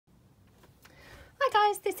Hi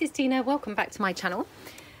guys, this is Tina. Welcome back to my channel.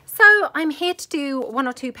 So I'm here to do 1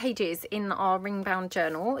 or 2 pages in our ring bound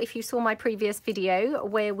journal. If you saw my previous video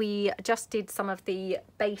where we just did some of the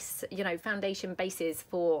base, foundation bases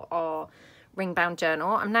for our ring bound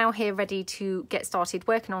journal, I'm now here ready to get started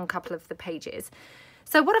working on a couple of the pages.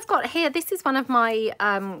 So what I've got here, this is one of my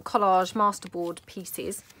collage masterboard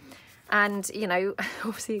pieces, and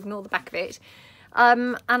obviously ignore the back of it.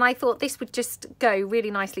 And I thought this would just go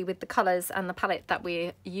really nicely with the colours and the palette that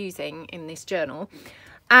we're using in this journal.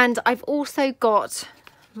 And I've also got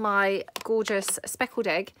my gorgeous speckled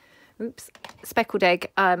egg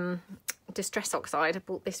Distress Oxide. I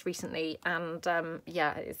bought this recently, and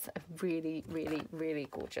yeah, it's a really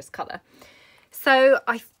gorgeous colour. So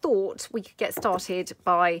I thought we could get started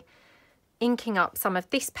by inking up some of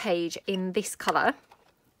this page in this colour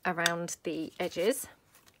around the edges.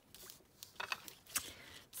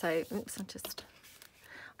 So, oops,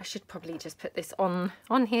 I should probably just put this on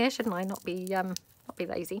here, shouldn't I? Not be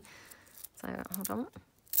lazy. So, hold on.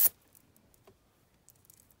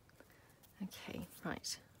 Okay,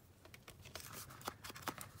 right.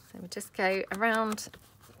 So we'll just go around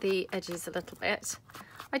the edges a little bit.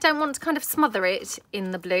 I don't want to kind of smother it in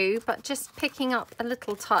the blue, but just picking up a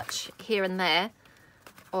little touch here and there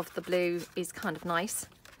of the blue is kind of nice.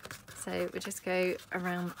 So we'll just go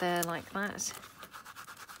around there like that.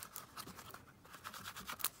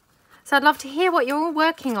 So I'd love to hear what you're all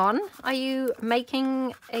working on. Are you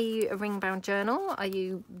making a ring bound journal? Are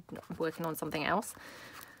you working on something else?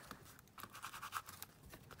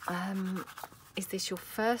 Is this your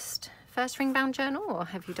first ring bound journal, or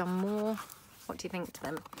have you done more? What do you think to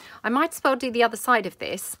them? I might as well do the other side of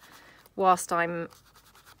this whilst I'm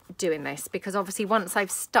doing this, because obviously once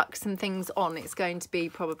I've stuck some things on, it's going to be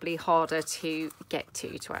probably harder to get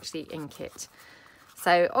to actually ink it.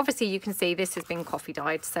 So obviously you can see this has been coffee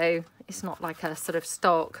dyed, so it's not like a sort of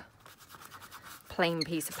stock plain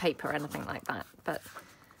piece of paper or anything like that. But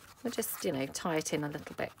we'll just, tie it in a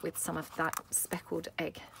little bit with some of that speckled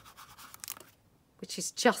egg, which is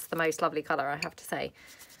just the most lovely colour, I have to say.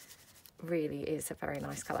 Really is a very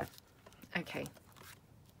nice colour. Okay.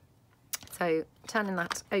 So turning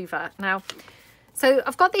that over now. So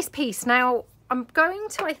I've got this piece. Now I'm going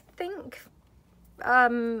to, I think,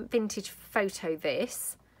 vintage photo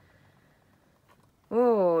this.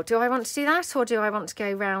 Oh, do I want to do that, or do I want to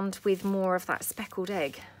go round with more of that speckled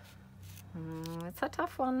egg? It's a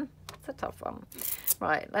tough one. It's a tough one.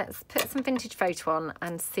 Right, let's put some vintage photo on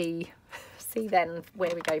and see then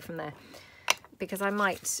where we go from there. Because I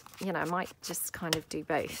might, I might just kind of do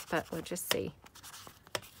both, but we'll just see.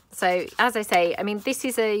 So as I say, I mean, this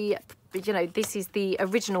is this is the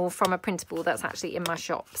original from a printable that's actually in my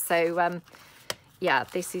shop. So yeah,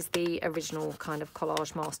 this is the original kind of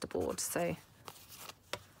collage masterboard. So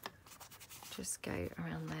just go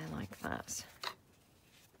around there like that.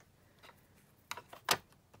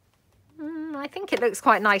 I think it looks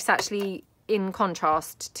quite nice actually in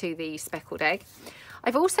contrast to the speckled egg.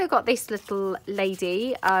 I've also got this little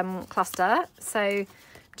lady cluster, so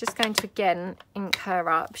just going to again ink her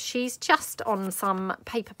up. She's just on some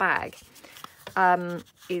paper bag,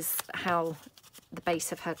 is how the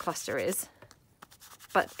base of her cluster is.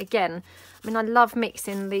 But again, I mean, I love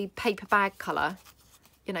mixing the paper bag colour,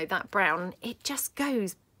 that brown. It just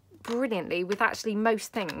goes brilliantly with actually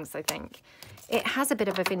most things, I think. It has a bit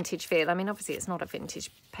of a vintage feel. I mean, obviously it's not a vintage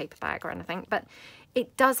paper bag or anything, but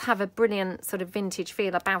it does have a brilliant sort of vintage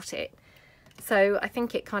feel about it. So I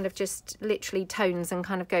think it kind of just literally tones and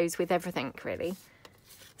kind of goes with everything, really.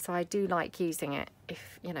 So I do like using it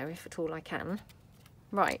if at all I can.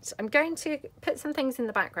 Right, I'm going to put some things in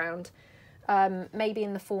the background, maybe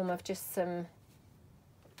in the form of just some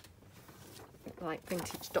like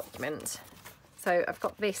vintage document. So I've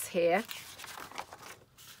got this here.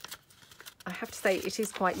 I have to say it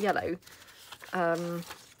is quite yellow. I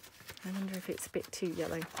wonder if it's a bit too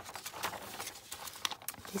yellow.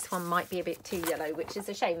 This one might be a bit too yellow, which is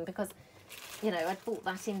a shame because, I bought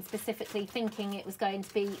that in specifically thinking it was going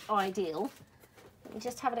to be ideal. Let me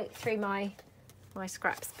just have a look through my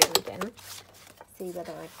scraps bin again. See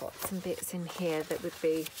whether I've got some bits in here that would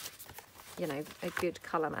be, a good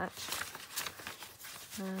colour match.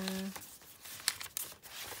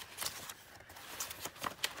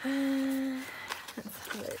 Let's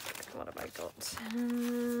have a look. What have I got?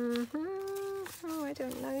 Oh, I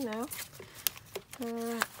don't know now.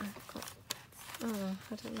 I've got,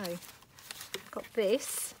 I don't know. I've got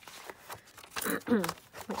this,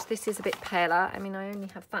 which this is a bit paler. I mean, I only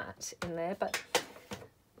have that in there, but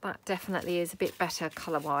that definitely is a bit better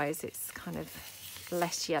colour-wise. It's kind of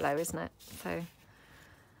less yellow, isn't it? So,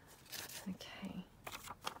 okay.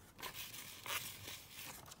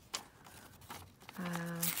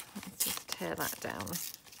 that down.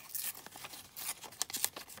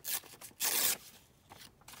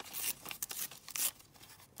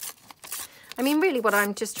 I mean, really what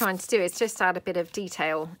I'm just trying to do is just add a bit of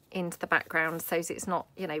detail into the background so it's not,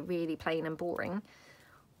 you know, really plain and boring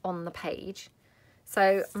on the page.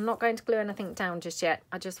 So I'm not going to glue anything down just yet.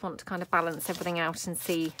 I just want to kind of balance everything out and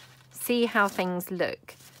see how things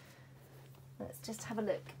look. Let's just have a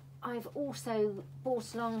look. I've also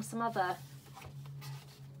brought along some other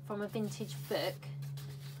from a vintage book.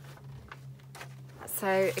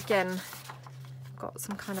 So again, got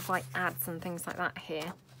some kind of like ads and things like that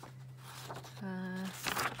here. I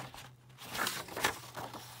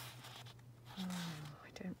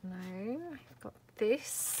don't know. I've got this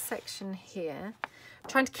section here. I'm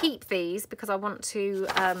trying to keep these because I want to,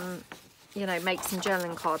 you know, make some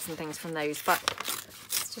journaling cards and things from those. But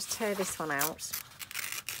let's just tear this one out.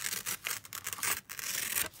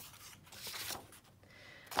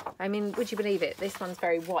 I mean, would you believe it? This one's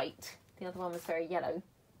very white. The other one was very yellow.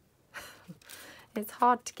 It's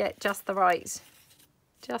hard to get just the right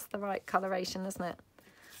coloration, isn't it?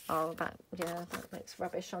 Oh, that looks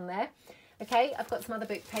rubbish on there. Okay, I've got some other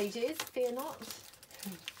book pages, fear not,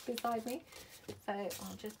 beside me. So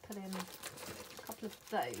I'll just put in a couple of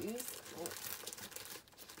those.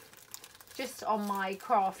 Just on my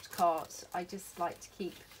craft cart, I just like to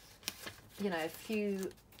keep, you know, a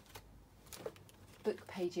few book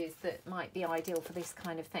pages that might be ideal for this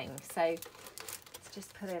kind of thing. So let's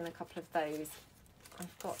just put in a couple of those.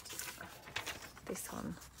 I've got this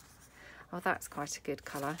one. Oh, that's quite a good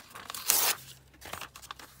colour.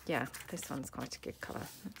 Yeah, this one's quite a good colour.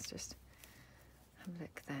 Let's just have a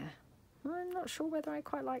look there. I'm not sure whether I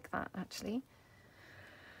quite like that, actually.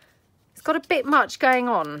 It's got a bit much going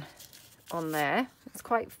on there. It's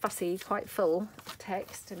quite fussy, quite full of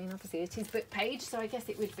text. I mean, obviously it is book page, so I guess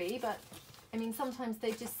it would be, but I mean, sometimes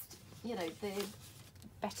they just, you know, they're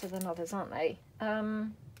better than others, aren't they?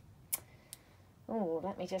 Oh,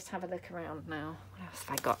 let me just have a look around now. What else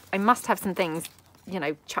have I got? I must have some things, you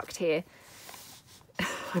know, chucked here.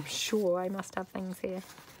 I'm sure I must have things here.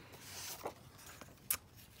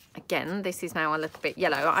 Again, this is now a little bit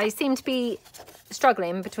yellow. I seem to be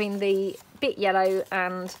struggling between the bit yellow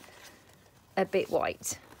and a bit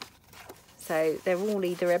white. So they're all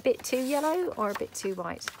either a bit too yellow or a bit too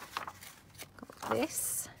white. Got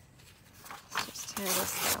this. Let's just tear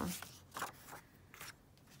this down.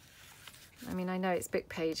 I mean, I know it's book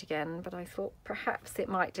page again, but I thought perhaps it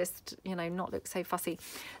might just, you know, not look so fussy.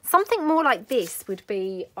 Something more like this would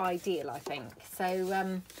be ideal, I think. So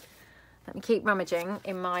let me keep rummaging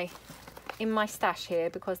in my stash here,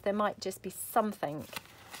 because there might just be something,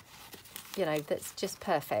 you know, that's just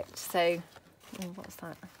perfect. So, oh, what's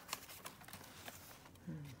that?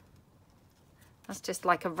 That's just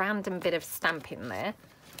like a random bit of stamping there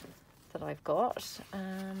that I've got.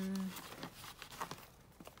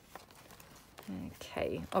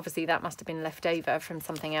 Okay, obviously that must have been left over from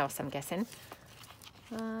something else, I'm guessing.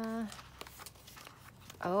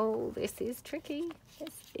 Oh, this is tricky.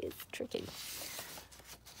 This is tricky.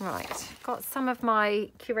 Right, got some of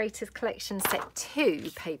my Curator's Collection Set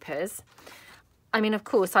 2 papers. I mean, of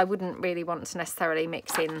course, I wouldn't really want to necessarily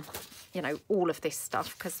mix in, you know, all of this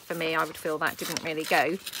stuff, because for me, I would feel that didn't really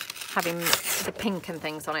go, having the pink and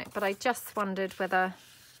things on it. But I just wondered whether,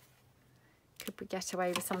 could we get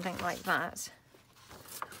away with something like that?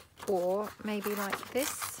 Or maybe like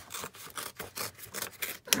this.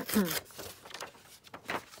 Let's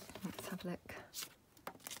have a look.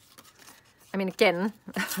 I mean, again,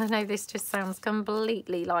 I know this just sounds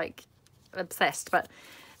completely like obsessed, but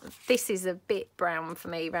this is a bit brown for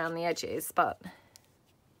me around the edges. But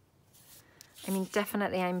I mean,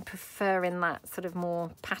 definitely I'm preferring that sort of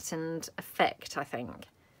more patterned effect, I think.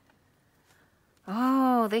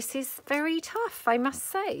 Oh, this is very tough, I must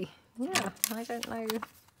say. Yeah, I don't know.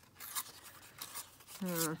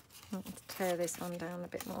 Let's tear this one down a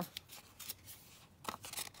bit more.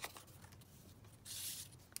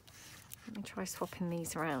 Let me try swapping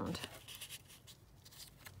these around.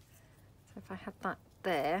 So if I had that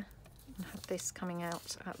there and had this coming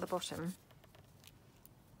out at the bottom.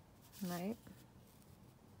 No.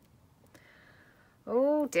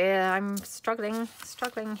 Oh dear, I'm struggling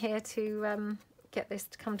here to get this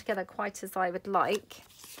to come together quite as I would like.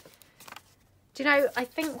 Do you know, I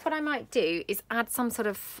think what I might do is add some sort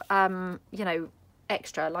of, you know,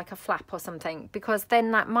 extra, like a flap or something, because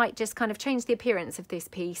then that might just kind of change the appearance of this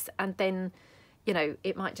piece, and then, you know,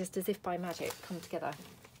 it might just, as if by magic, come together.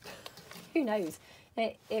 Who knows?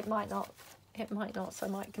 It might not, so I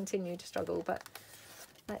might continue to struggle, but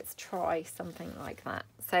let's try something like that.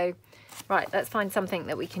 So, right, let's find something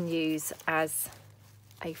that we can use as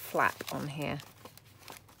a flap on here.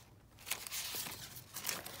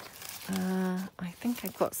 I think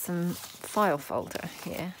I've got some file folder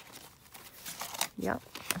here. Yep,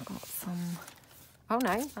 I've got some, oh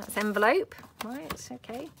no, that's envelope. Right,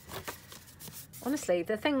 okay. Honestly,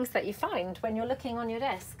 the things that you find when you're looking on your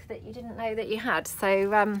desk that you didn't know that you had.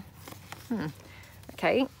 So,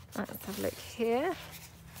 okay, let's have a look here.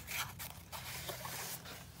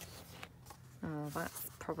 Oh, that's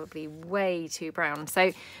probably way too brown. So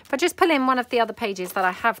if I just pull in one of the other pages that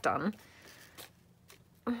I have done,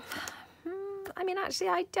 I mean, actually,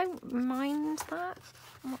 I don't mind that.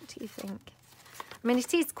 What do you think? I mean,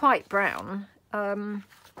 it is quite brown.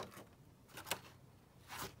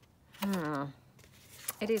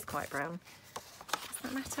 It is quite brown. Does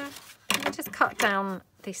that matter? Let me just cut down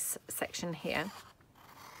this section here.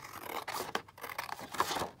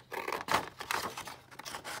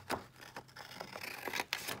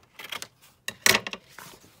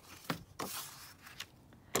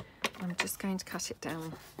 I'm just going to cut it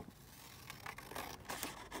down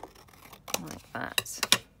like that.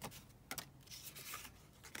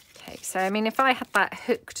 Okay, so I mean, if I had that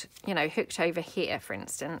hooked, you know, hooked over here, for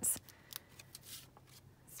instance,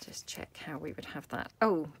 let's just check how we would have that.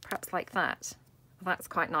 Oh, perhaps like that. Well, that's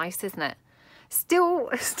quite nice, isn't it? Still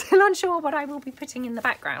unsure what I will be putting in the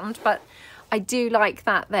background, but I do like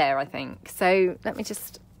that there, I think. So let me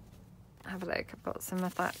just have a look. I've got some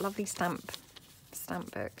of that lovely stamp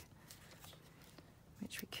book,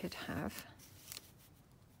 which we could have.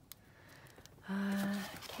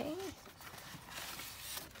 Okay.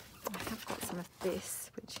 I have got some of this,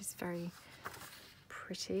 which is very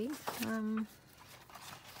pretty.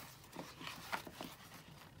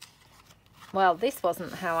 Well, this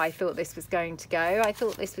wasn't how I thought this was going to go. I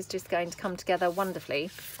thought this was just going to come together wonderfully.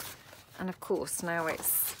 And of course, now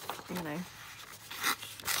it's, you know,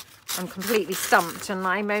 I'm completely stumped, and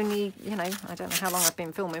I'm only, you know, I don't know how long I've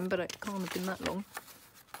been filming, but it can't have been that long.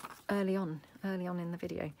 Early on in the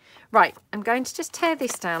video. Right, I'm going to just tear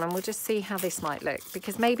this down and we'll just see how this might look,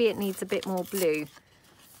 because maybe it needs a bit more blue.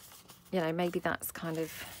 You know, maybe that's kind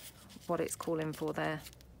of what it's calling for there.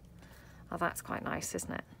 Oh, that's quite nice,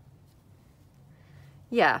 isn't it?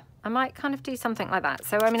 Yeah, I might kind of do something like that.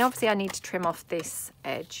 So, I mean, obviously I need to trim off this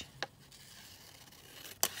edge.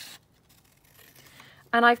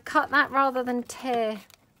 And I've cut that rather than tear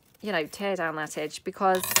down that edge,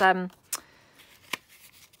 because I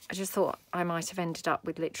just thought I might have ended up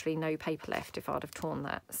with literally no paper left if I'd have torn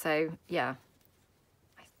that. So, yeah,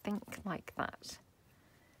 I think like that.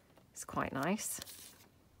 It's quite nice.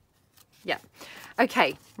 Yeah.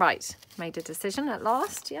 Okay, right. Made a decision at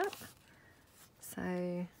last, yep. So,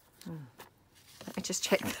 let me just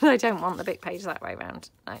check that I don't want the big page that way around.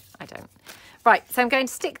 No, I don't. Right, so I'm going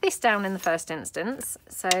to stick this down in the first instance.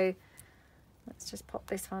 So, let's just pop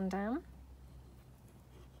this one down.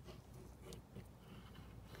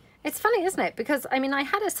 It's funny, isn't it? Because, I mean, I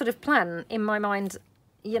had a sort of plan in my mind,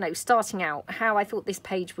 you know, starting out, how I thought this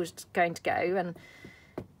page was going to go, and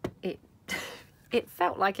it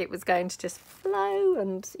felt like it was going to just flow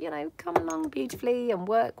and, you know, come along beautifully and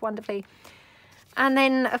work wonderfully. And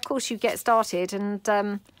then, of course, you get started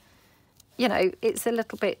and, you know, it's a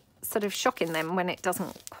little bit sort of shocking then when it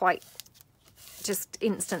doesn't quite just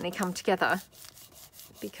instantly come together.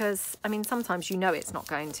 Because, I mean, sometimes you know it's not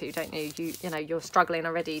going to, don't you? You know, you're struggling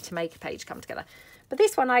already to make a page come together. But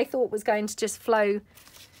this one I thought was going to just flow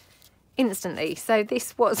instantly. So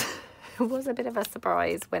this was, was a bit of a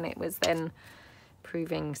surprise when it was then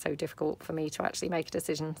proving so difficult for me to actually make a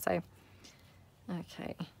decision. So,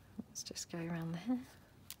 okay, let's just go around there.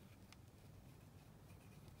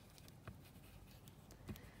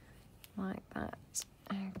 Like that.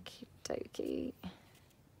 Okie dokie.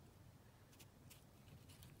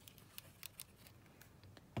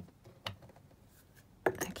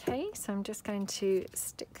 Okay, so I'm just going to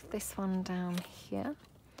stick this one down here.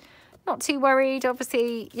 Not too worried,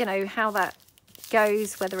 obviously, you know, how that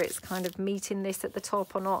goes, whether it's kind of meeting this at the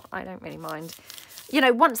top or not, I don't really mind. You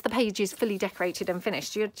know, once the page is fully decorated and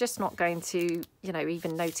finished, you're just not going to, you know,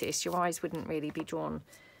 even notice. Your eyes wouldn't really be drawn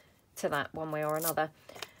to that one way or another.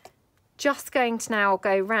 Just going to now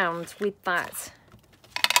go round with that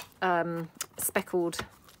speckled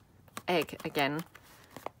egg again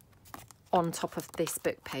on top of this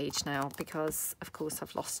book page now, because of course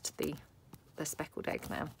I've lost the speckled egg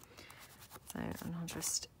now. So, and I'll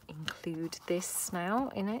just include this now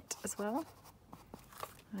in it as well.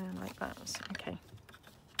 Like that. Okay.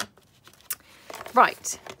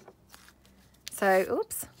 Right. So,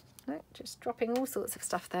 oops. No, just dropping all sorts of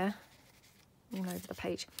stuff there all over the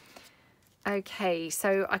page. Okay,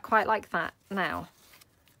 so I quite like that now.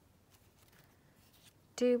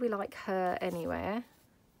 do we like her anywhere?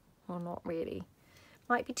 Or not really?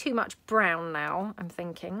 Might be too much brown now, I'm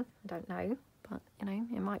thinking. I don't know, but you know,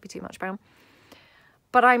 it might be too much brown.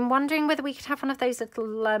 But I'm wondering whether we could have one of those little,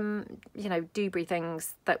 you know, doobry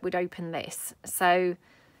things that would open this. So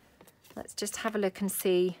let's just have a look and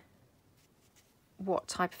see what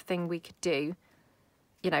type of thing we could do,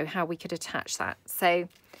 you know, how we could attach that. So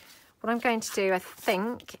what I'm going to do, I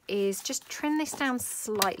think, is just trim this down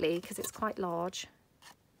slightly because it's quite large.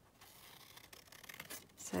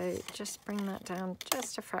 So just bring that down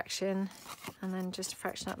just a fraction, and then just a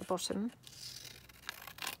fraction at the bottom.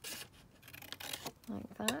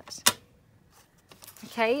 Like that.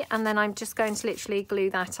 Okay, and then I'm just going to literally glue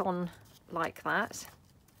that on like that.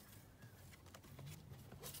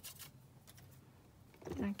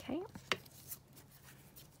 Okay.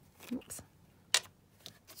 Oops.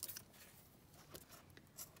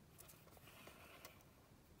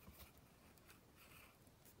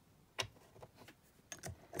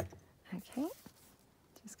 Okay,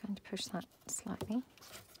 just going to push that slightly.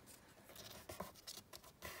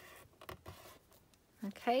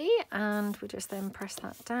 Okay, and we'll just then press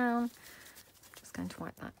that down. Just going to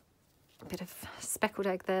wipe that bit of speckled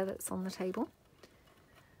egg there that's on the table.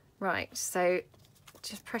 Right, so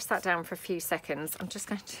just press that down for a few seconds. I'm just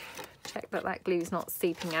going to check that that glue's not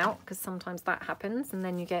seeping out, because sometimes that happens and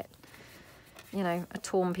then you get, you know, a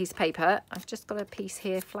torn piece of paper. I've just got a piece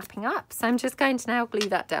here flapping up, so I'm just going to now glue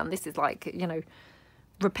that down. This is like, you know,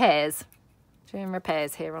 repairs. Doing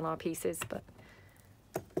repairs here on our pieces, but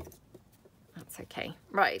that's okay.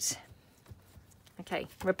 Right. Okay,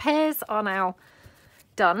 repairs are now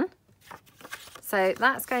done. So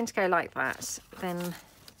that's going to go like that. Then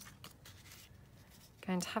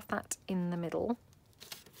going to have that in the middle.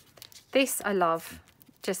 This I love.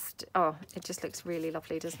 Just, oh, it just looks really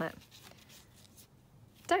lovely, doesn't it?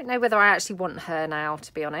 Don't know whether I actually want her now,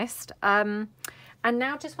 to be honest. And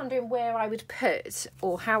now just wondering where I would put,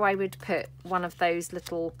 or how I would put one of those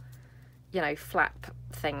little, you know, flap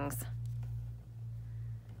things.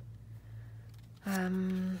 I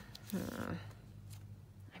mean,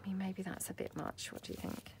 maybe that's a bit much. What do you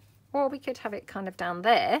think? Or we could have it kind of down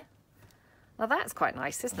there. Well, that's quite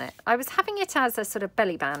nice, isn't it? I was having it as a sort of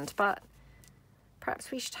belly band, but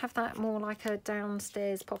perhaps we should have that more like a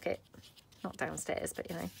downstairs pocket. Not downstairs, but,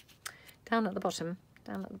 you know, down at the bottom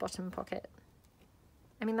pocket.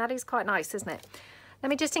 I mean, that is quite nice, isn't it? Let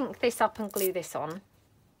me just ink this up and glue this on.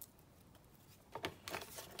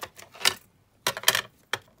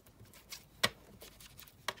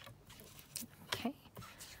 Okay.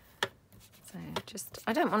 So just,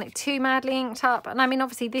 I don't want it too madly inked up. And I mean,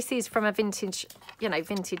 obviously this is from a vintage, you know,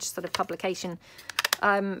 vintage sort of publication.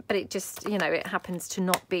 But it just, you know, it happens to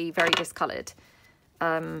not be very discoloured.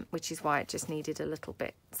 Which is why it just needed a little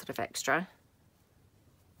bit sort of extra.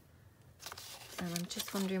 And I'm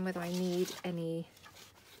just wondering whether I need any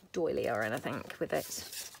doily or anything with it.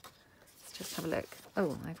 Let's just have a look.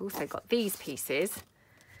 Oh, I've also got these pieces.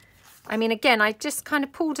 I mean, again, I just kind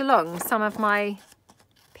of pulled along some of my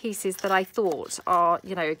pieces that I thought are,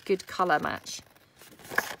 you know, a good colour match.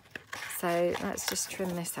 So let's just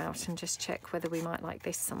trim this out and just check whether we might like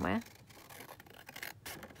this somewhere.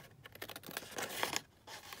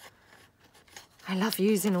 I love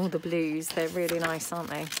using all the blues. They're really nice, aren't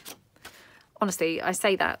they? Honestly, I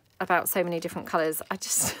say that about so many different colours. I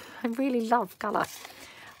really love colour.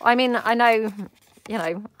 I mean, I know, you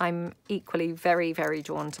know, I'm equally very, very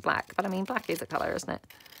drawn to black, but I mean, black is a colour, isn't it?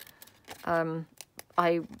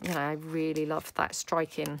 I really love that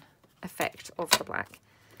striking effect of the black.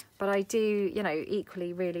 But I do, you know,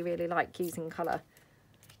 equally really, really like using colour.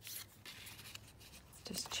 Let's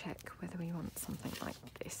just check whether we want something like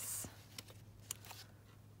this.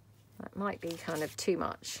 That might be kind of too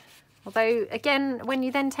much. Although, again, when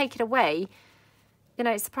you then take it away, you know,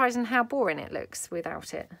 it's surprising how boring it looks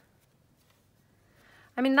without it.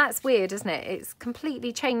 I mean, that's weird, isn't it? It's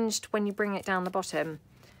completely changed when you bring it down the bottom.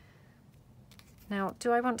 Now,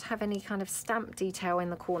 do I want to have any kind of stamp detail in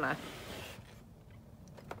the corner?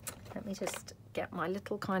 Let me just get my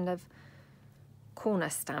little kind of corner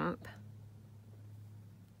stamp.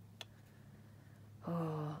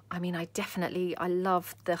 Oh, I mean, I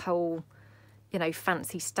love the whole, you know,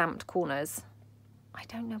 fancy stamped corners. I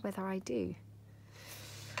don't know whether I do.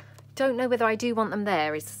 Don't know whether I do want them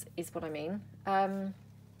there, is what I mean.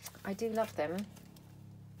 I do love them,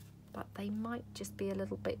 but they might just be a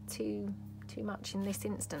little bit too much in this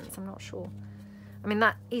instance. I'm not sure. I mean,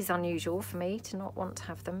 that is unusual for me to not want to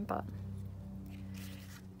have them, but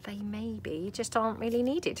they maybe just aren't really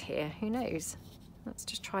needed here. Who knows? Let's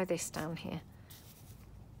just try this down here.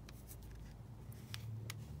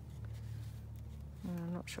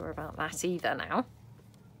 I'm Not sure about that either now.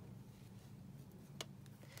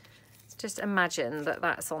 Let's just imagine that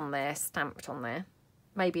that's on there, stamped on there.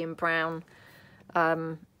 Maybe in brown.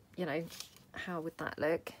 You know, how would that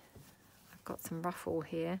look? I've got some ruffle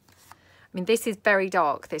here. I mean, this is very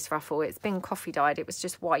dark, this ruffle. It's been coffee dyed. It was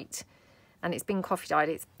just white. And it's been coffee dyed.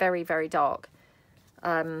 It's very, very dark.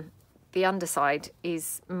 The underside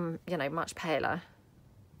is, you know, much paler.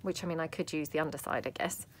 Which, I mean, I could use the underside, I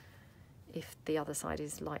guess. If the other side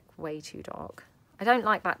is, like, way too dark. I don't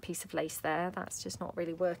like that piece of lace there. That's just not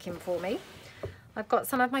really working for me. I've got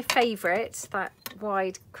some of my favourite, that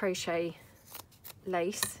wide crochet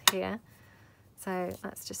lace here. So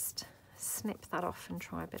let's just snip that off and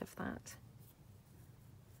try a bit of that.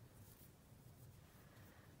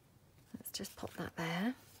 Let's just pop that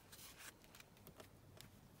there.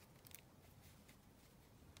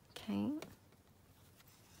 Okay.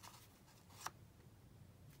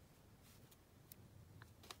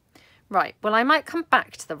 Right, well, I might come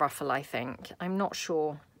back to the ruffle, I think. I'm not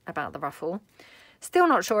sure about the ruffle. Still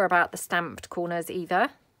not sure about the stamped corners either.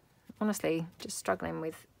 Honestly, just struggling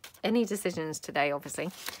with any decisions today, obviously.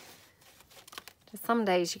 Just some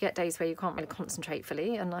days you get days where you can't really concentrate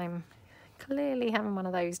fully, and I'm clearly having one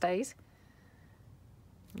of those days.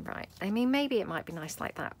 Right, I mean, maybe it might be nice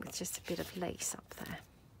like that with just a bit of lace up there.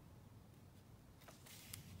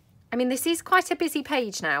 I mean, this is quite a busy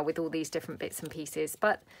page now with all these different bits and pieces,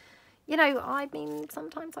 but you know, I mean,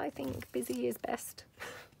 sometimes I think busy is best.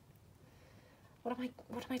 What am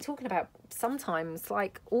I talking about? Sometimes,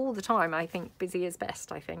 like all the time, I think busy is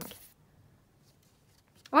best, I think.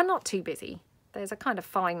 Well, not too busy. There's a kind of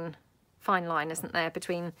fine line, isn't there,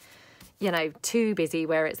 between, you know, too busy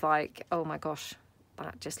where it's like, oh my gosh,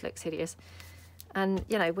 that just looks hideous. And,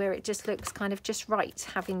 you know, where it just looks kind of just right,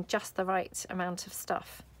 having just the right amount of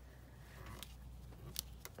stuff.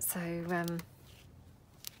 So,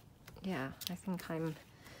 yeah, I think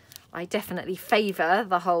I definitely favour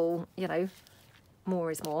the whole, you know, more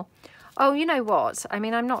is more. Oh, you know what? I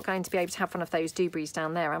mean, I'm not going to be able to have one of those doobies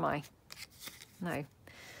down there, am I? No.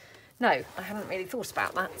 No, I haven't really thought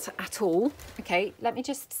about that at all. Okay, let me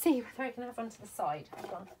just see whether I can have one to the side.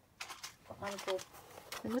 Hold on. Got my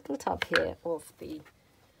little tub here of the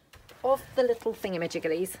little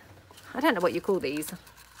thingamajigglies. I don't know what you call these.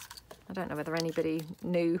 I don't know whether anybody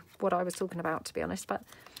knew what I was talking about, to be honest, but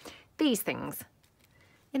these things,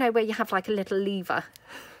 you know, where you have like a little lever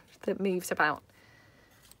that moves about.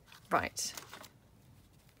 Right.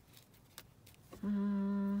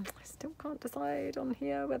 I still can't decide on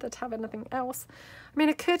here whether to have anything else. I mean,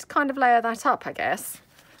 I could kind of layer that up, I guess.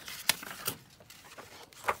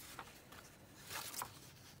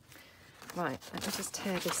 Right, let me just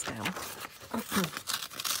tear this down.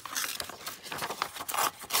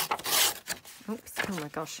 Oops, oh my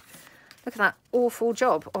gosh. Look at that awful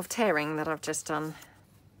job of tearing that I've just done.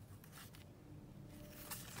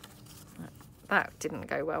 That didn't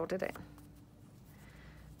go well, did it?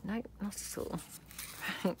 No, not at all.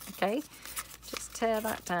 Right, okay. Just tear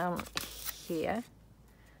that down here.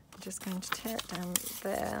 I'm just going to tear it down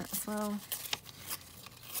there as well.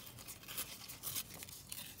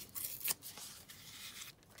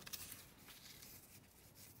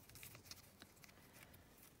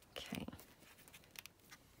 Okay.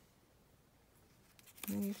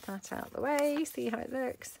 Move that out of the way, see how it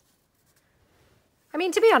looks. I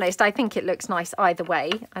mean, to be honest, I think it looks nice either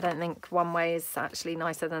way. I don't think one way is actually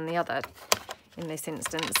nicer than the other in this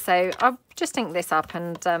instance. So I'll just ink this up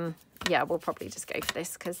and, yeah, we'll probably just go for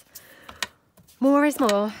this because more is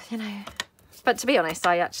more, you know. But to be honest,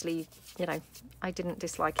 I actually, you know, I didn't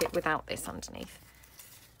dislike it without this underneath.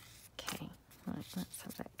 Okay, right, let's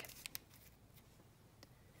have a look.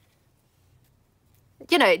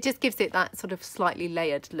 You know, it just gives it that sort of slightly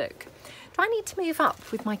layered look. Do I need to move up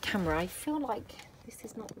with my camera? I feel like this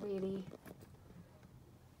is not really...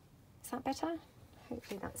 Is that better?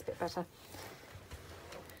 Hopefully that's a bit better.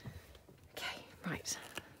 Okay, right.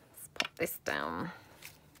 Let's pop this down.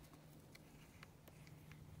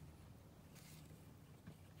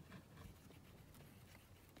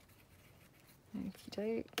 Okie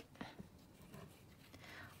doke.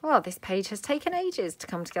 Oh, this page has taken ages to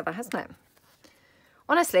come together, hasn't it?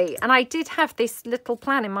 Honestly, and I did have this little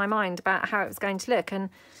plan in my mind about how it was going to look, and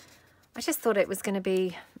I just thought it was going to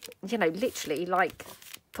be, you know, literally like,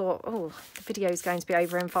 thought, oh, the video is going to be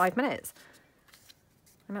over in 5 minutes.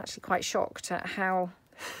 I'm actually quite shocked at how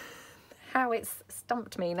it's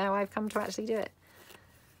stumped me now I've come to actually do it.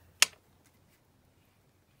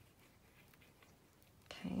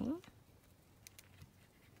 Okay.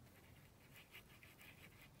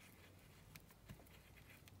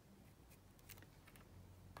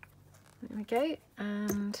 There we go,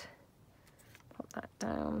 and pop that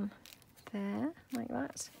down there like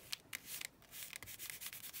that.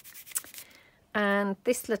 And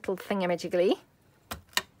this little thingamajiggly,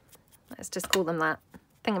 let's just call them that,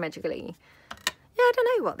 thingamajiggly. Yeah, I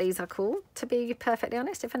don't know what these are called, to be perfectly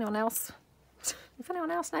honest. If anyone else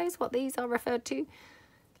knows what these are referred to,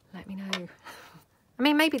 let me know. I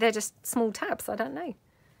mean, maybe they're just small tabs, I don't know.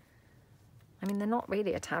 I mean, they're not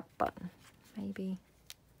really a tab, but maybe,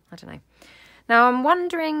 I don't know. Now, I'm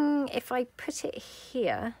wondering if I put it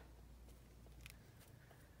here.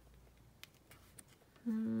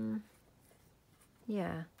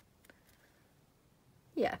 Yeah.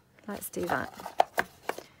 Yeah, let's do that.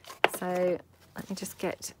 So, let me just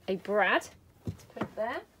get a brad to put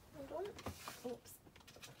there. Hold on. Oops.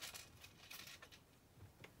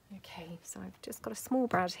 Okay, so I've just got a small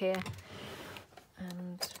brad here.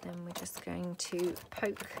 And then we're just going to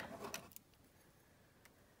poke.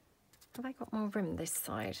 Have I got more room this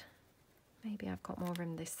side? Maybe I've got more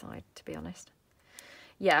room this side, to be honest.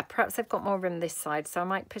 Yeah, perhaps I've got more room this side, so I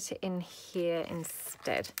might put it in here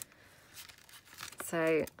instead.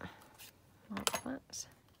 So, like that.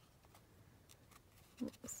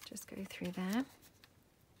 Let's just go through there.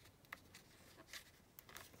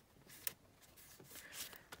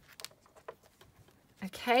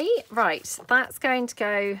 Okay, right, that's going to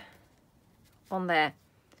go on there.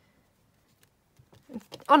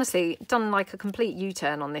 Honestly, done like a complete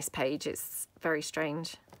U-turn on this page. It's very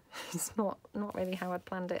strange. It's not really how I'd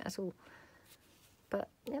planned it at all. But,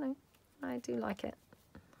 you know, I do like it.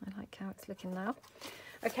 I like how it's looking now.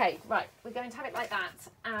 Okay, right, we're going to have it like that.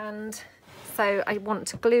 And so I want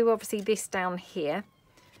to glue, obviously, this down here.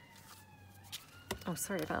 Oh,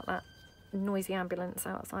 sorry about that noisy ambulance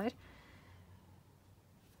outside.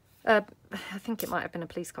 I think it might have been a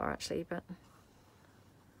police car, actually, but...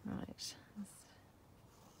 Right.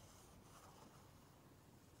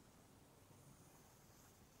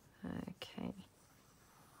 Okay.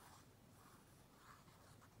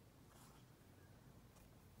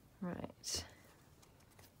 Right.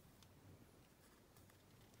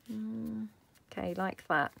 Okay, like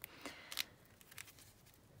that.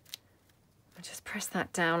 I'll just press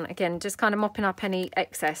that down. Again, just kind of mopping up any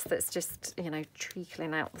excess that's just, you know,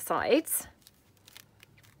 trickling out the sides.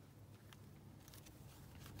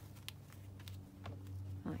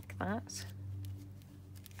 Like that.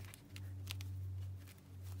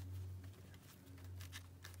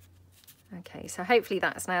 Okay, so hopefully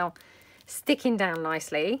that's now sticking down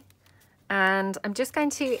nicely. And I'm just going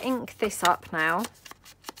to ink this up now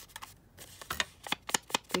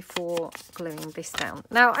before gluing this down.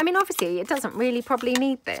 Now, I mean, obviously it doesn't really probably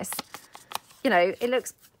need this. You know, it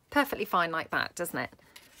looks perfectly fine like that, doesn't it?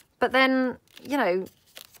 But then, you know,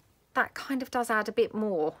 that kind of does add a bit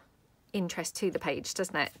more interest to the page,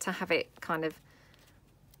 doesn't it? To have it kind of,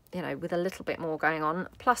 you know, with a little bit more going on.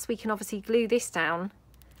 Plus we can obviously glue this down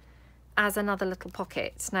as another little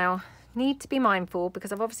pocket. Now, need to be mindful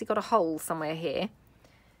because I've obviously got a hole somewhere here.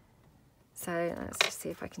 So let's just see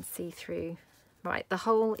if I can see through. Right, the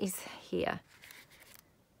hole is here.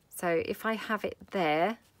 So if I have it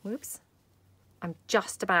there, whoops, I'm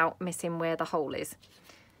just about missing where the hole is.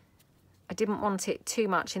 I didn't want it too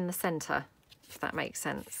much in the center, if that makes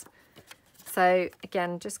sense. So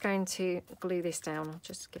again, just going to glue this down. I'll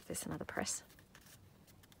just give this another press.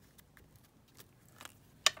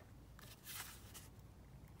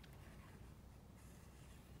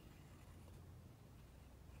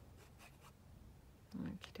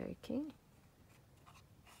 Okie dokie.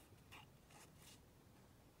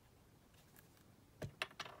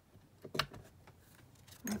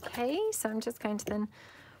 Okay, so I'm just going to then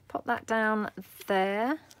pop that down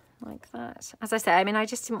there like that. As I say, I mean, I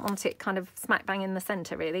just didn't want it kind of smack bang in the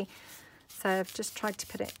centre really. So I've just tried to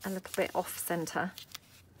put it a little bit off centre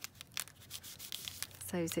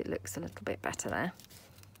so as it looks a little bit better there.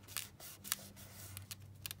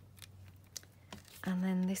 And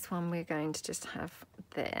then this one we're going to just have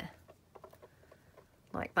there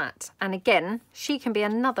like that. And again, she can be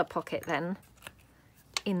another pocket then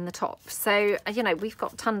in the top. So, you know, we've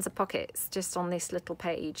got tons of pockets just on this little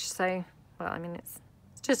page. So, well, I mean, it's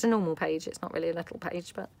just a normal page. It's not really a little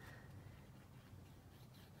page, but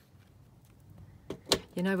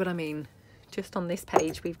you know what I mean. Just on this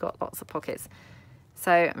page, we've got lots of pockets.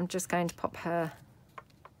 So I'm just going to pop her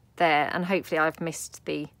there, and hopefully I've missed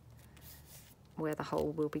the where the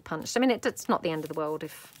hole will be punched. I mean, it's not the end of the world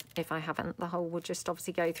if I haven't. The hole will just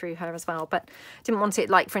obviously go through her as well, but I didn't want it,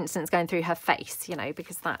 like, for instance, going through her face, you know,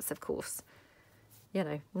 because that's, of course, you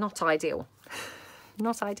know, not ideal.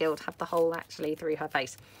 Not ideal to have the hole actually through her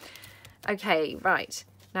face. Okay, right.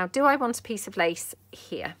 Now, do I want a piece of lace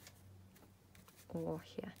here? or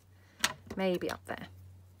here, maybe up there.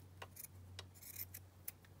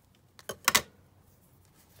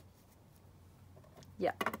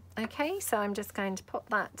 Yeah, okay, so I'm just going to pop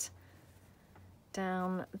that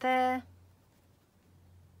down there.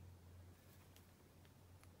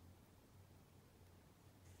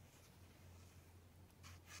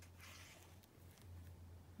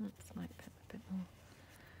 Oops, I might put a bit more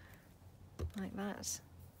like that.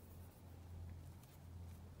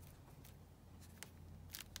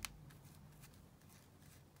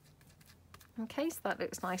 Okay, so that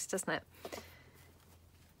looks nice, doesn't it?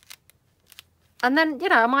 And then, you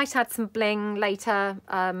know, I might add some bling later.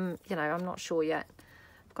 You know, I'm not sure yet.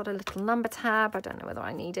 I've got a little number tab. I don't know whether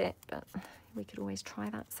I need it, but we could always try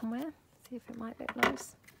that somewhere. See if it might look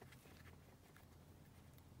nice.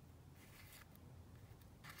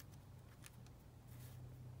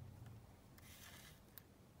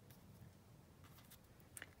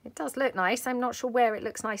 It does look nice. I'm not sure where it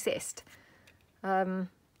looks nicest. Yeah,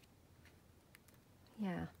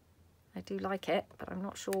 I do like it, but I'm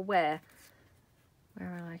not sure where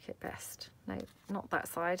I like it best. No, not that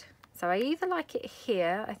side. So I either like it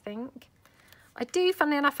here, I think. I do,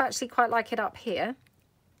 funnily enough, actually quite like it up here.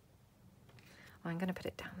 I'm going to put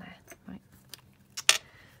it down there. Right.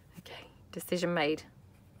 Okay, decision made.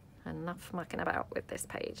 Enough mucking about with this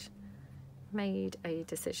page. Made a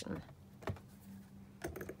decision.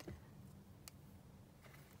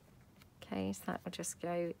 Okay, so that will just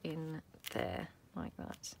go in there like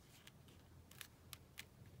that.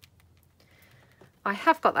 I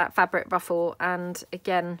have got that fabric ruffle, and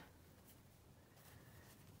again,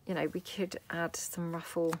 you know, we could add some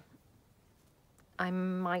ruffle. I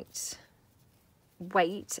might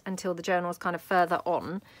wait until the journal's kind of further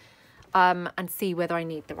on and see whether I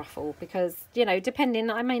need the ruffle, because, you know,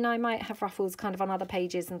 depending, I mean, I might have ruffles kind of on other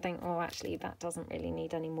pages and think, oh, actually, that doesn't really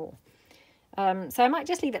need any more. So I might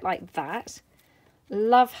just leave it like that.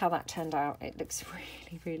 Love how that turned out. It looks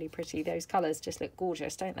really, really pretty. Those colours just look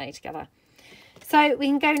gorgeous, don't they, together? So we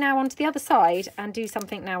can go now onto the other side and do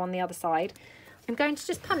something now on the other side. I'm going to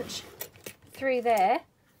just punch through there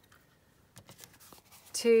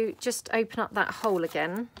to just open up that hole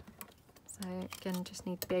again. So again, just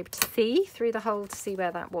need to be able to see through the hole to see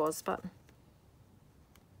where that was, but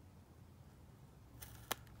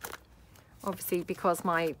obviously because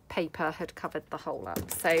my paper had covered the hole up,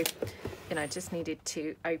 so you know, just needed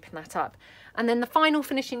to open that up. And then the final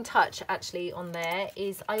finishing touch actually on there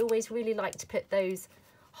is I always really like to put those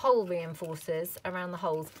hole reinforcers around the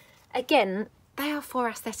holes. Again, they are for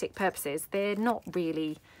aesthetic purposes. They're not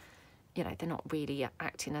really, you know, they're not really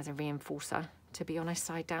acting as a reinforcer, to be honest.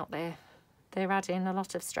 I doubt they're adding a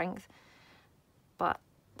lot of strength, but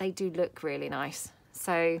they do look really nice.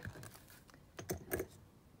 So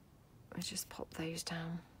let's just pop those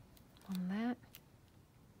down on there.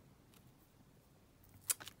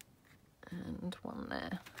 And one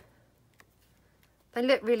there. They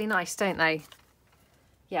look really nice, don't they?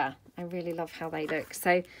 Yeah, I really love how they look.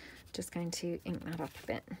 So just going to ink that up a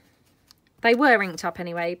bit. They were inked up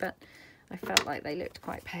anyway, but I felt like they looked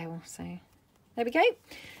quite pale. So there we go.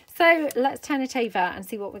 So let's turn it over and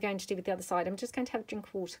see what we're going to do with the other side. I'm just going to have a drink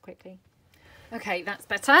of water quickly. Okay, that's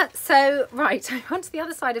better. So, right, I'm onto the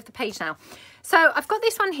other side of the page now. So I've got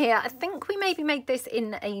this one here. I think we maybe made this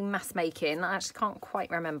in a mass making. I actually can't quite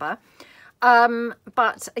remember.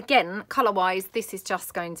 But again, colour-wise, this is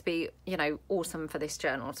just going to be, you know, awesome for this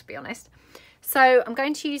journal, to be honest. So I'm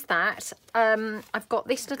going to use that. I've got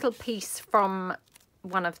this little piece from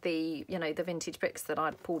one of the, you know, the vintage books that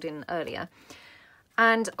I'd pulled in earlier.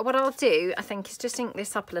 And what I'll do, I think, is just ink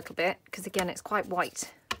this up a little bit, because again, it's quite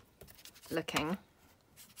white looking.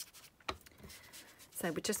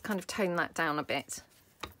 So we just kind of tone that down a bit,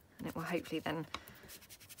 and it will hopefully then,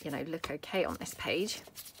 you know, look okay on this page.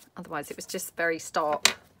 Otherwise it was just very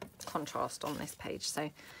stark contrast on this page. So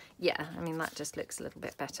yeah, I mean, that just looks a little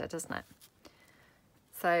bit better, doesn't it?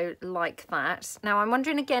 So like that. Now I'm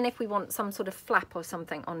wondering again if we want some sort of flap or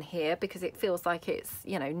something on here, because it feels like it's,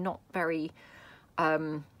 you know, not very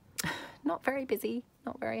busy,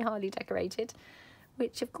 not very highly decorated,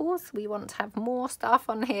 which of course we want to have more stuff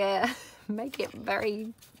on here, make it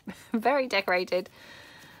very, very decorated.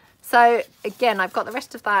 So again, I've got the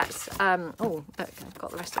rest of that. Oh, look, I've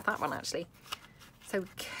got the rest of that one actually. So we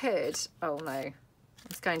could, oh no, I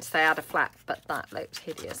was going to say add a flap, but that looked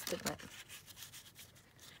hideous, didn't it?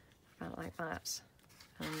 About like that.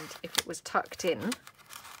 And if it was tucked in,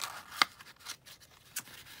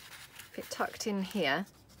 if it tucked in here,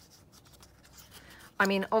 I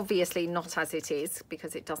mean, obviously not as it is,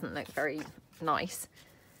 because it doesn't look very nice.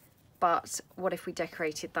 But what if we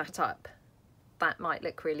decorated that up? That might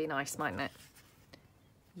look really nice, mightn't it?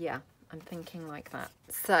 Yeah, I'm thinking like that.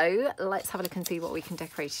 So let's have a look and see what we can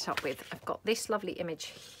decorate it up with. I've got this lovely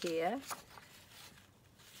image here.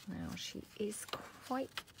 Now she is quite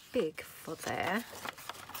big for there.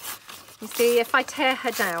 You see, if I tear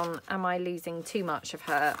her down, am I losing too much of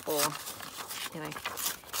her, or, you know,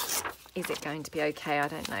 is it going to be okay? I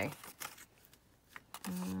don't know.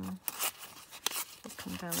 Let's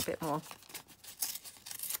come down a bit more.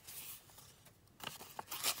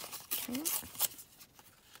 Okay.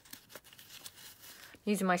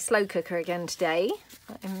 Using my slow cooker again today.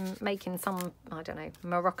 I'm making some, I don't know,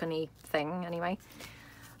 Moroccan-y thing anyway.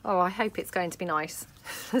 Oh, I hope it's going to be nice.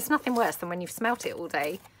 There's nothing worse than when you've smelt it all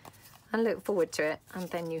day and look forward to it and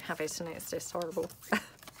then you have it and it's just horrible.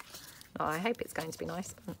 Oh, I hope it's going to be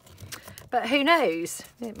nice. But who knows?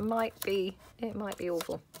 It might be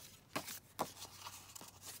awful.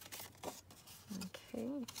 Okay,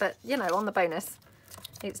 but you know, on the bonus,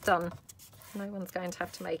 it's done. No one's going to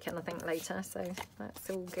have to make anything later, so that's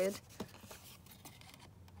all good.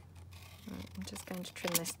 Right, I'm just going to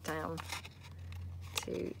trim this down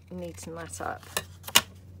to neaten that up.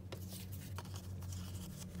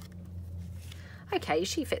 Okay,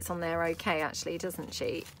 she fits on there okay, actually, doesn't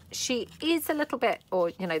she? She is a little bit, or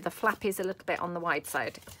you know, the flap is a little bit on the wide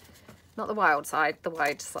side. Not the wild side, the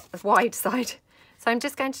wide side. So I'm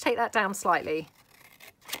just going to take that down slightly.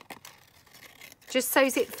 Just so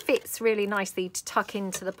as it fits really nicely to tuck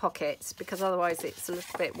into the pocket, because otherwise it's a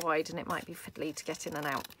little bit wide and it might be fiddly to get in and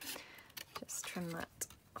out. Just trim that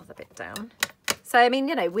other bit down. So, I mean,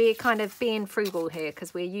 you know, we're kind of being frugal here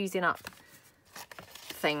because we're using up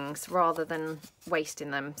things rather than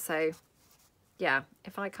wasting them. So, yeah,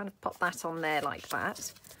 if I kind of pop that on there like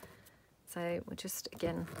that. So we'll just,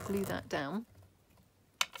 again, glue that down.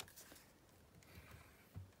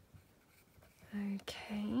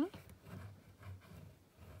 Okay.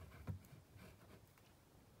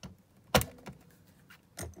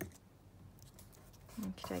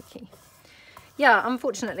 Okie dokie. Yeah,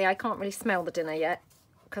 unfortunately I can't really smell the dinner yet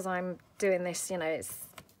because I'm doing this, you know, it's,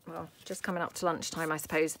 well, just coming up to lunchtime I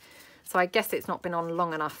suppose. So I guess it's not been on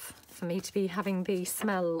long enough for me to be having the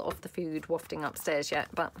smell of the food wafting upstairs yet,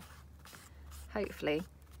 but hopefully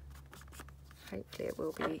it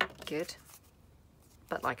will be good.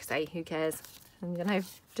 But like I say, who cares? And you know,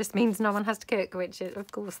 just means no one has to cook, which is,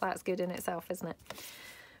 of course that's good in itself, isn't it?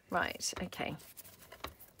 Right, okay.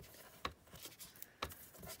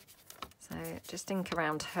 So just ink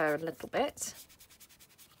around her a little bit,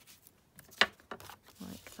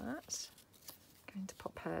 like that. Going to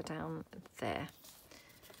pop her down there.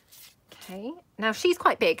 Okay, now she's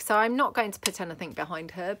quite big, so I'm not going to put anything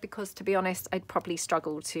behind her because, to be honest, I'd probably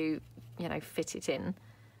struggle to, you know, fit it in.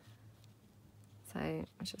 So I'll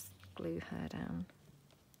just glue her down.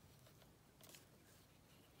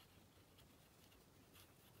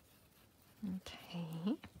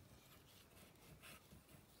 Okay.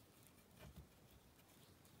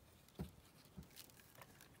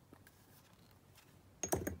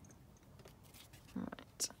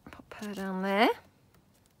 Right, pop her down there.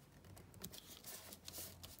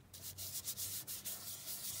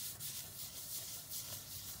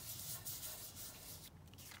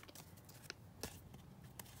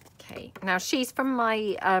 Okay, now she's from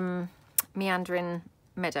my Meandering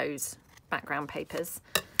Meadows background papers,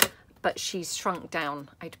 but she's shrunk down.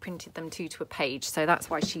 I'd printed them to a page, so that's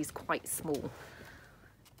why she's quite small.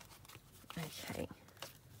 Okay.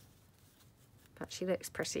 But she looks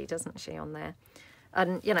pretty, doesn't she, on there?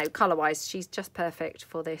 And, you know, colour-wise, she's just perfect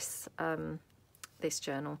for this, this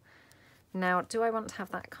journal. Now, do I want to have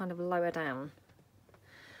that kind of lower down?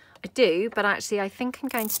 I do, but actually I think I'm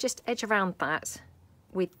going to just edge around that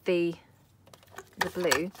with the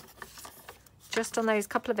blue, just on those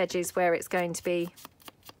couple of edges where it's going to be,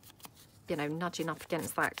 you know, nudging up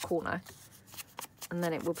against that corner, and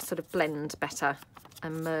then it will sort of blend better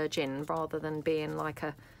and merge in rather than being like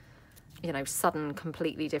a, you know, sudden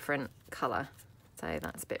completely different colour. So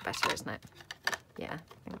that's a bit better, isn't it? Yeah,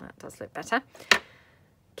 I think that does look better.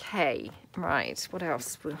 Okay, right, what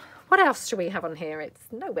else? What else should we have on here? It's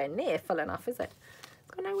nowhere near full enough, is it?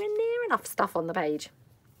 It's got nowhere near enough stuff on the page.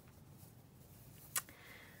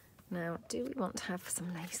 Now, do we want to have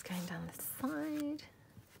some lace going down the side?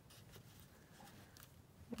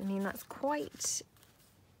 I mean, that's quite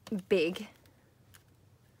big.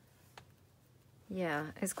 Yeah,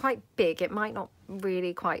 it's quite big. It might not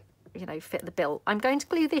really quite, you know, fit the bill. I'm going to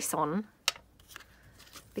glue this on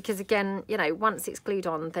because, again, you know, once it's glued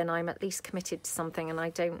on, then I'm at least committed to something and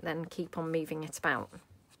I don't then keep on moving it about.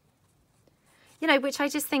 You know, which I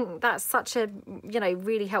just think that's such a, you know,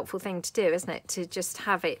 really helpful thing to do, isn't it? To just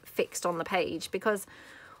have it fixed on the page, because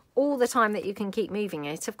all the time that you can keep moving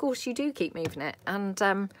it, of course you do keep moving it. And,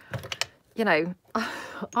 you know,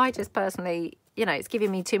 I just personally, you know, it's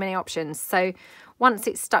giving me too many options. So once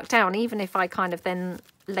it's stuck down, even if I kind of then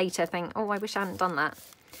later think, oh, I wish I hadn't done that,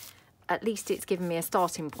 at least it's given me a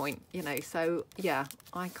starting point, you know. So yeah,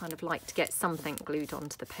 I kind of like to get something glued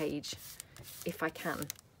onto the page if I can.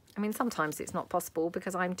 I mean, sometimes it's not possible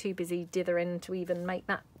because I'm too busy dithering to even make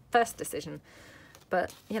that first decision.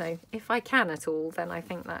 But, you know, if I can at all, then I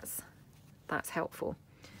think that's helpful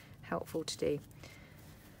to do.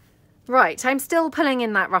 Right, I'm still pulling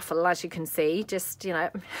in that ruffle, as you can see, just, you know,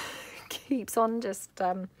 keeps on just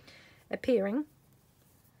appearing.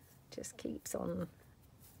 Just keeps on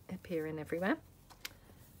appearing everywhere.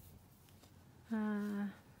 I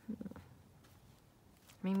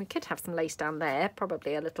mean, we could have some lace down there,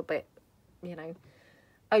 probably a little bit, you know,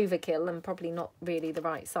 overkill and probably not really the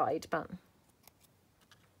right side, but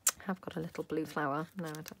I've got a little blue flower. No,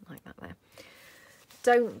 I don't like that there.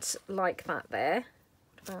 Don't like that there.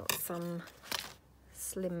 What about some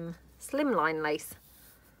slimline lace?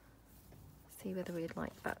 See whether we'd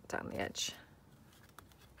like that down the edge.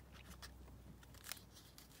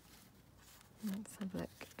 Let's have a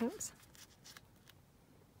look. Oops.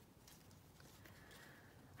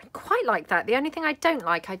 I quite like that. The only thing I don't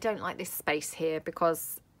like this space here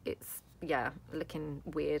because it's, yeah, looking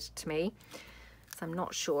weird to me. So I'm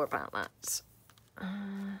not sure about that.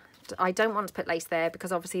 I don't want to put lace there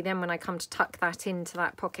because obviously then when I come to tuck that into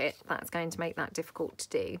that pocket, that's going to make that difficult to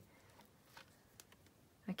do.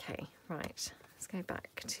 Okay, right. Let's go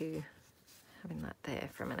back to having that there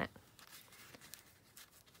for a minute.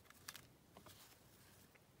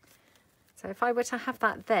 So if I were to have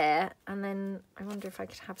that there, and then I wonder if I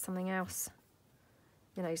could have something else,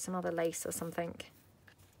 you know, some other lace or something.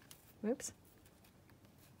 Whoops.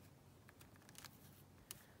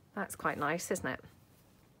 That's quite nice, isn't it?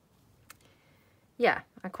 Yeah,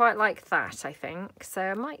 I quite like that, I think. So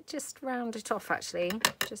I might just round it off, actually,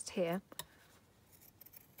 just here.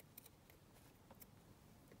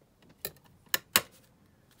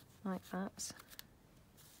 Like that.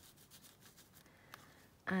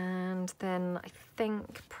 And then I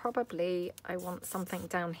think probably I want something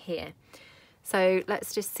down here. So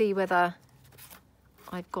let's just see whether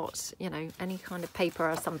I've got, you know, any kind of paper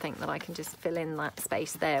or something that I can just fill in that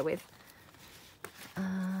space there with.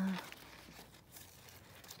 I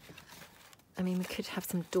mean, we could have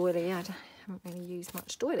some doily. I haven't really used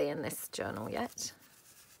much doily in this journal yet.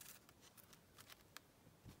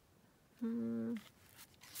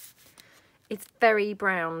 It's very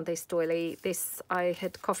brown, this doily. This I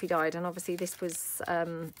had coffee dyed, and obviously this was,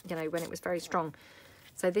 you know, when it was very strong.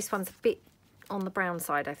 So this one's a bit on the brown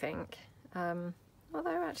side, I think.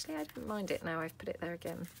 Although actually I don't mind it now I've put it there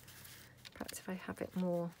again. Perhaps if I have it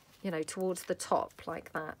more, you know, towards the top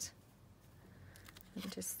like that. Let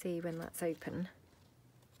me just see when that's open.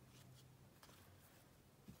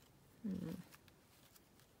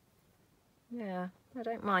 Yeah, I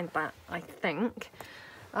don't mind that, I think.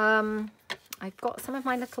 I've got some of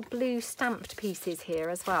my little blue stamped pieces here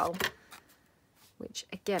as well, which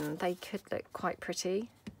again, they could look quite pretty.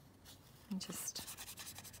 I'm just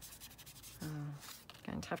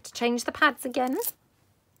going to have to change the pads again.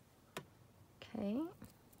 Okay.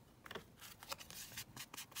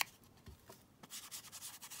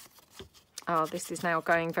 Oh, this is now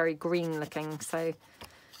going very green looking, so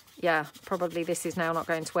yeah, probably this is now not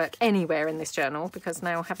going to work anywhere in this journal because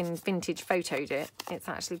now having vintage photoed it, it's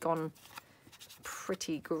actually gone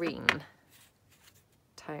pretty green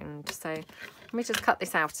toned. So let me just cut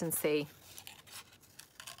this out and see.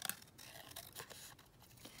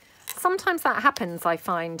 Sometimes that happens, I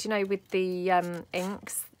find, you know, with the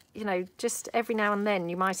inks, you know, just every now and then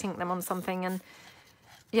you might ink them on something and,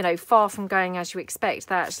 you know, far from going as you expect,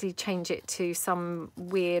 they actually change it to some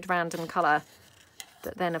weird random colour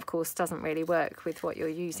that then, of course, doesn't really work with what you're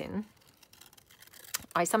using.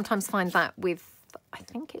 I sometimes find that with, I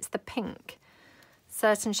think it's the pink,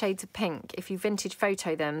 certain shades of pink, if you vintage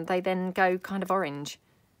photo them, they then go kind of orange,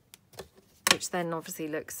 which then obviously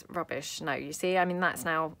looks rubbish. No, you see, I mean, that's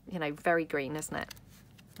now, you know, very green, isn't it?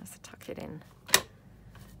 Let's tuck it in.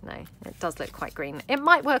 No, it does look quite green. It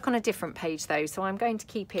might work on a different page though, so I'm going to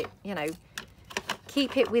keep it, you know,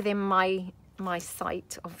 keep it within my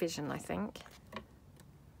sight of vision, I think.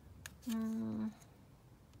 And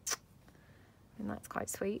that's quite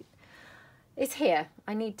sweet. It's here.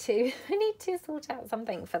 I need to sort out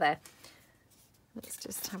something for there. Let's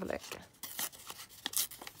just have a look.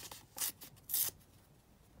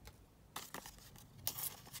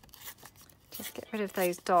 Just get rid of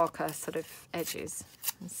those darker sort of edges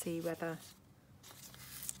and see whether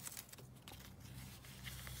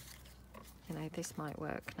know, this might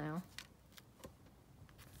work now.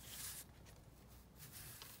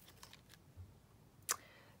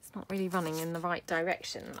 It's not really running in the right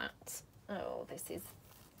direction, that. Oh, this is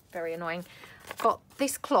very annoying. I've got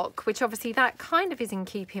this clock, which obviously that kind of is in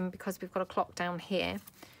keeping because we've got a clock down here.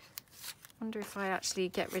 I wonder if I actually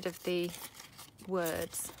get rid of the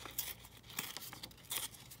words.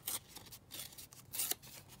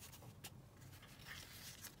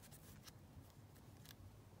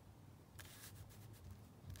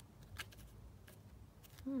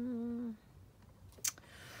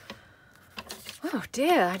 Oh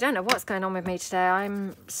dear, I don't know what's going on with me today.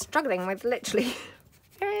 I'm struggling with literally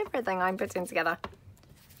everything I'm putting together.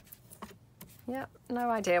 Yep, no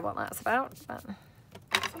idea what that's about, but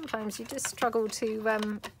sometimes you just struggle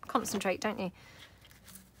to concentrate, don't you?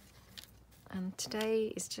 And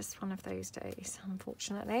today is just one of those days,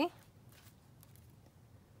 unfortunately.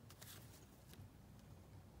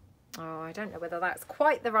 Oh, I don't know whether that's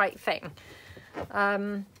quite the right thing.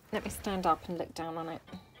 Let me stand up and look down on it.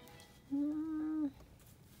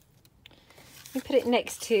 You put it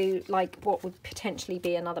next to like what would potentially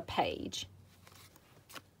be another page.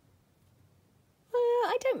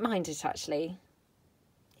 I don't mind it actually.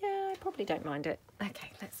 Yeah, I probably don't mind it.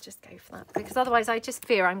 Okay, let's just go for that, because otherwise I just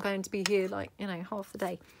fear I'm going to be here like, you know, half the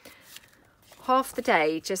day. Half the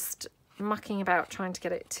day just mucking about trying to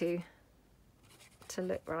get it to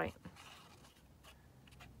look right.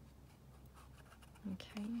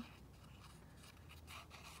 Okay.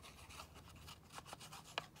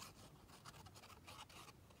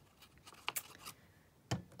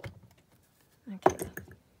 Okay.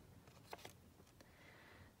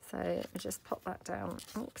 So just pop that down.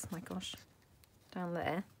 Oops, my gosh. Down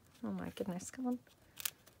there. Oh my goodness, come on.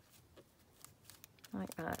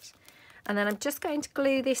 Like that. And then I'm just going to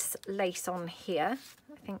glue this lace on here.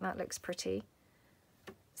 I think that looks pretty.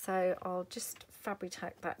 So I'll just fabric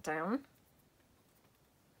tack that down.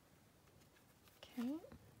 Okay.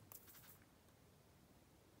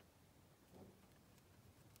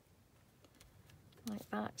 Like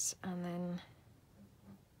that, and then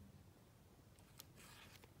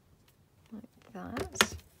like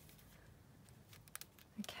that.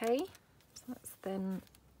 Okay, so that's then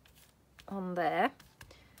on there.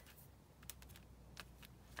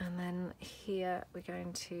 And then here we're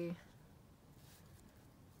going to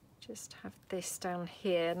just have this down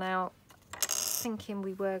here. Now, thinking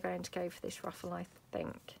we were going to go for this ruffle, I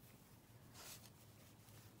think.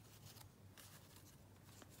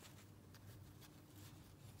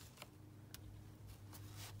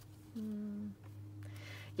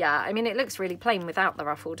 Yeah, I mean, it looks really plain without the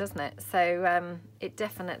ruffle, doesn't it? So it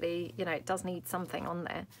definitely, you know, it does need something on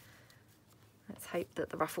there. Let's hope that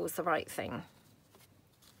the ruffle's the right thing.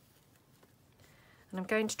 And I'm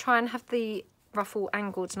going to try and have the ruffle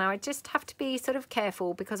angled. Now, I just have to be sort of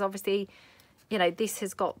careful because obviously, you know, this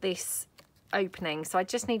has got this opening. So I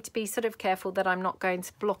just need to be sort of careful that I'm not going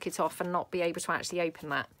to block it off and not be able to actually open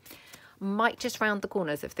that. Might just round the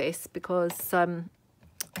corners of this because I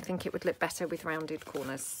think it would look better with rounded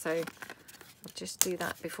corners. So I'll just do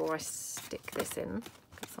that before I stick this in,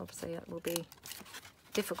 because obviously it will be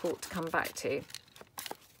difficult to come back to.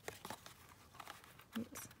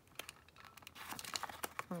 Oops.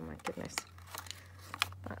 Oh my goodness.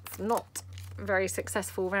 That's not very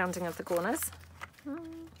successful rounding of the corners. Let's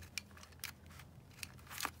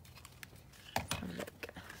have a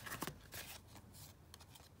look.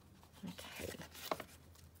 Okay.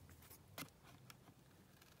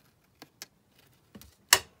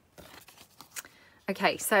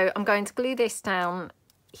 Okay, so I'm going to glue this down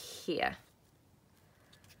here,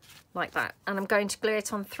 like that. And I'm going to glue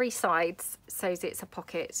it on 3 sides so that it's a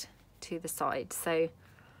pocket to the side. So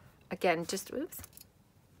again, just, oops.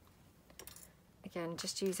 Again,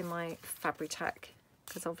 just using my fabric tack,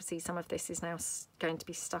 because obviously some of this is now going to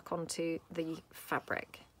be stuck onto the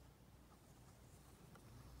fabric.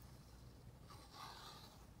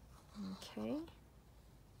 Okay.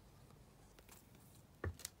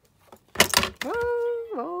 Whoa,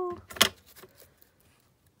 whoa.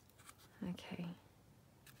 Okay.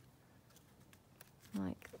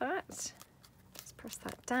 Like that. Just press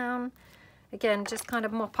that down. Again, just kind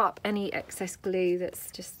of mop up any excess glue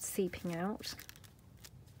that's just seeping out.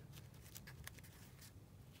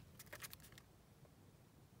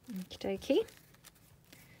 Okie dokie.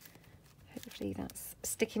 Hopefully that's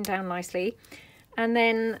sticking down nicely. And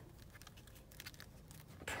then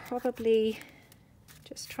probably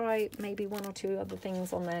just try maybe 1 or 2 other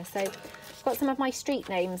things on there. So I've got some of my street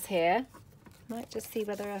names here. Might just see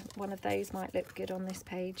whether one of those might look good on this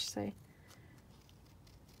page. So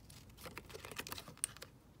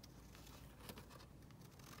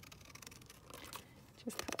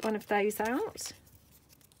get one of those out.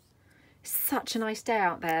 It's such a nice day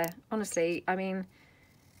out there, honestly. I mean,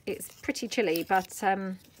 it's pretty chilly, but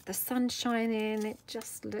the sun's shining. It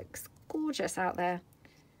just looks gorgeous out there.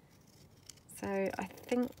 So I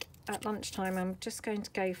think at lunchtime I'm just going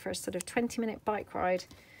to go for a sort of 20-minute bike ride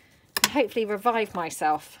and hopefully revive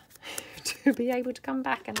myself to be able to come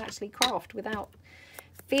back and actually craft without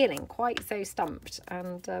feeling quite so stumped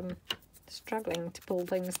and struggling to pull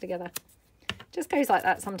things together. Just goes like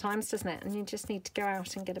that sometimes, doesn't it? And you just need to go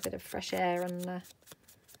out and get a bit of fresh air and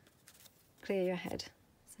clear your head.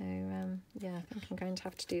 So yeah, I think I'm going to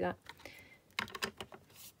have to do that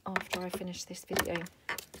after I finish this video.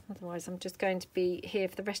 Otherwise I'm just going to be here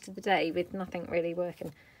for the rest of the day with nothing really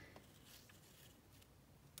working.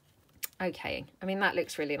 Okay, I mean, that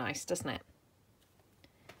looks really nice, doesn't it?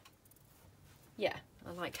 Yeah,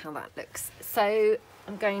 I like how that looks. So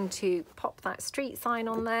I'm going to pop that street sign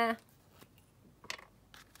on there.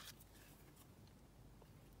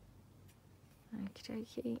 Okie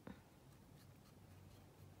dokie.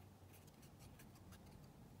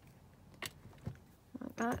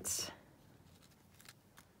 Like that.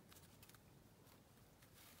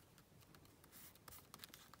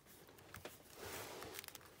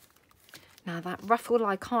 Now that ruffle,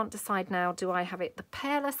 I can't decide now, do I have it the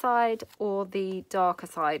paler side or the darker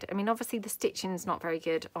side? I mean, obviously the stitching's not very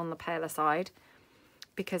good on the paler side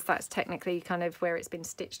because that's technically kind of where it's been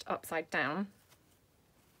stitched upside down.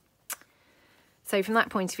 So from that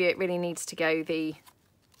point of view, it really needs to go the,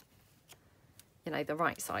 you know, the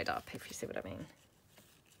right side up, if you see what I mean.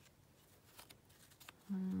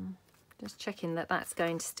 Just checking that that's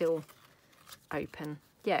going to still open.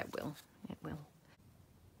 Yeah, it will. It will.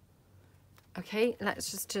 Okay,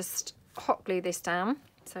 let's just hot glue this down.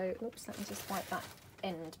 So, oops, let me just wipe that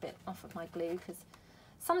end bit off of my glue, because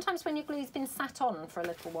sometimes when your glue's been sat on for a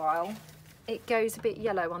little while, it goes a bit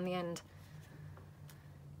yellow on the end.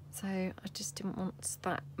 So I just didn't want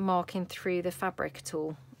that marking through the fabric at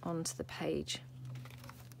all onto the page.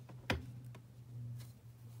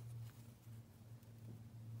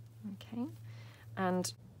 Okay,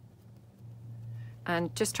 and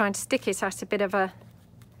just trying to stick it at a bit of a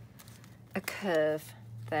curve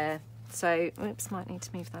there. So, oops, might need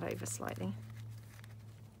to move that over slightly.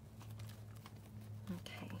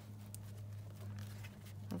 Okay.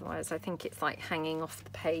 Otherwise, I think it's like hanging off the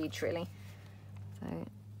page, really. So,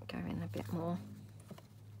 go in a bit more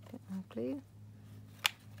glue.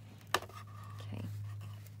 Okay.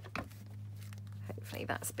 Hopefully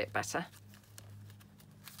that's a bit better.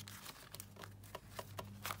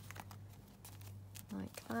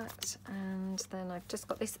 Like that, and then I've just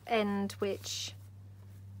got this end which,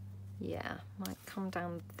 yeah, might come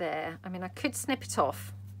down there. I mean, I could snip it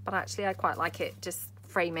off, but actually I quite like it just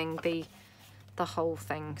framing the whole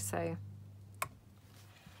thing, so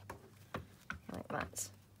like that.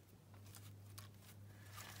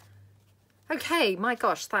 Okay, my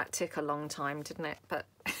gosh, that took a long time, didn't it? But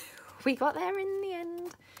we got there in the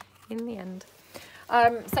end.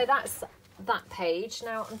 So that's that page.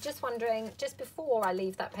 Now I'm just wondering, just before I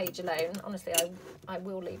leave that page alone, honestly I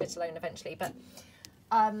will leave it alone eventually, but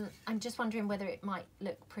I'm just wondering whether it might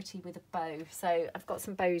look pretty with a bow. So I've got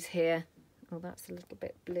some bows here. Oh, that's a little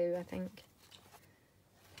bit blue, I think.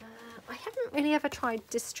 I haven't really ever tried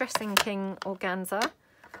distress inking organza.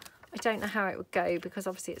 I don't know how it would go because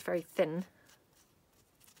obviously it's very thin.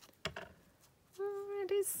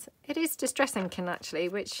 It is distress inking actually,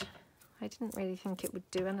 which I didn't really think it would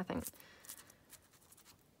do anything.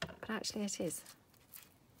 But actually it is.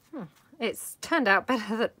 It's turned out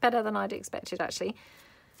better than I'd expected actually.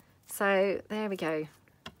 So there we go.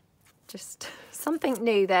 Just something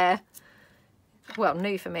new there. Well,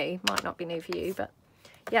 new for me, might not be new for you, but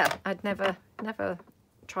yeah, I'd never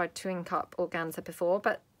tried to ink up organza before,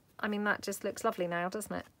 but I mean that just looks lovely now,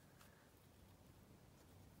 doesn't it?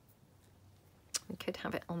 We could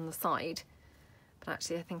have it on the side, but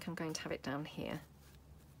actually I think I'm going to have it down here.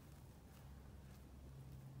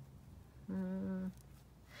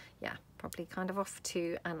 Yeah, probably kind of off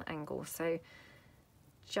to an angle. So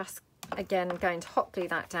just again going to hot glue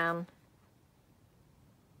that down.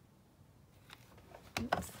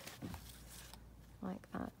 Oops.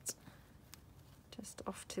 Like that. Just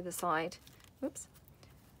off to the side. Oops.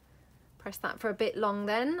 Press that for a bit long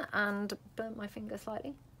then and burnt my finger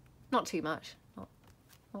slightly. Not too much,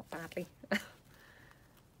 not badly.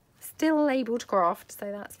 Still able to craft,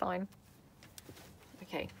 so that's fine.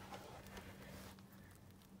 Okay.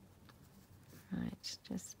 Right,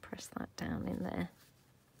 just press that down in there.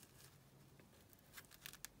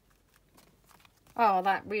 Oh,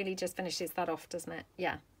 that really just finishes that off, doesn't it?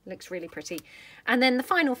 Yeah, looks really pretty. And then the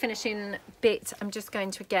final finishing bit, I'm just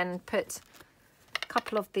going to again put a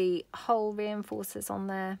couple of the hole reinforcers on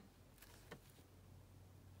there,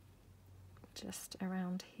 just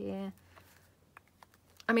around here.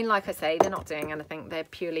 I mean, like I say, they're not doing anything, they're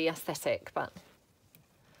purely aesthetic, but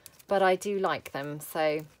I do like them,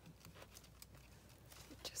 so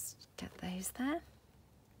just get those there.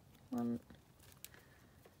 1,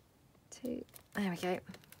 2, there we go.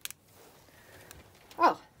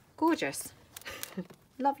 Oh, gorgeous.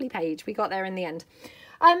 Lovely page. We got there in the end.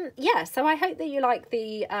 Yeah, so I hope that you like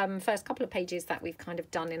the first couple of pages that we've kind of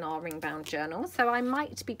done in our ring bound journal. So I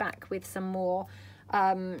might be back with some more,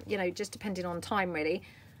 you know, just depending on time really.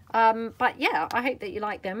 But yeah, I hope that you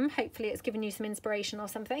like them. Hopefully it's given you some inspiration or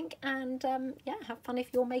something. And yeah, have fun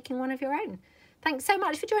if you're making one of your own. Thanks so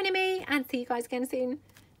much for joining me, and see you guys again soon.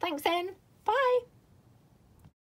 Thanks then. Bye.